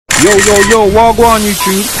Yo, what go on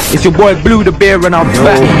YouTube? It's your boy Blue the Bear and I'm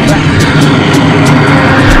back.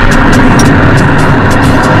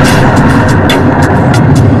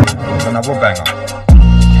 Another banger.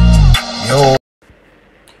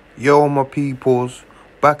 Yo my peoples,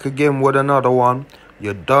 back again with another one.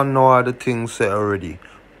 You don't know how the thing's set already.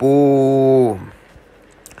 Boom.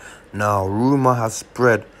 Now rumor has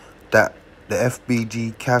spread that the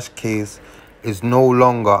FBG cash case is no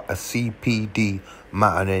longer a CPD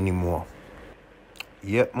matter anymore.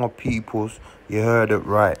 Yep my peoples, you heard it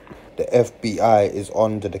right. The FBI is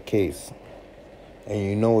onto the case. And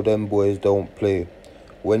you know them boys don't play.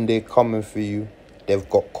 When they're coming for you, they've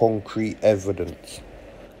got concrete evidence.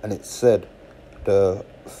 And it said the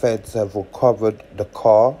feds have recovered the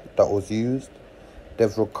car that was used.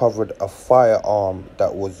 They've recovered a firearm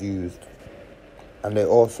that was used. And they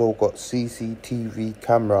also got CCTV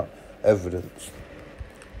camera evidence.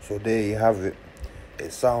 So there you have it.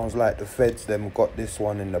 It sounds like the feds them got this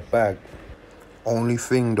one in the bag. Only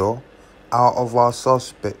thing though, out of our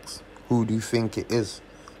suspects, who do you think it is,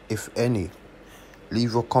 if any?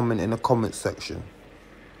 Leave a comment in the comment section.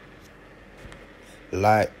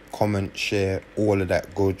 Like, comment, share, all of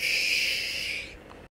that good shh.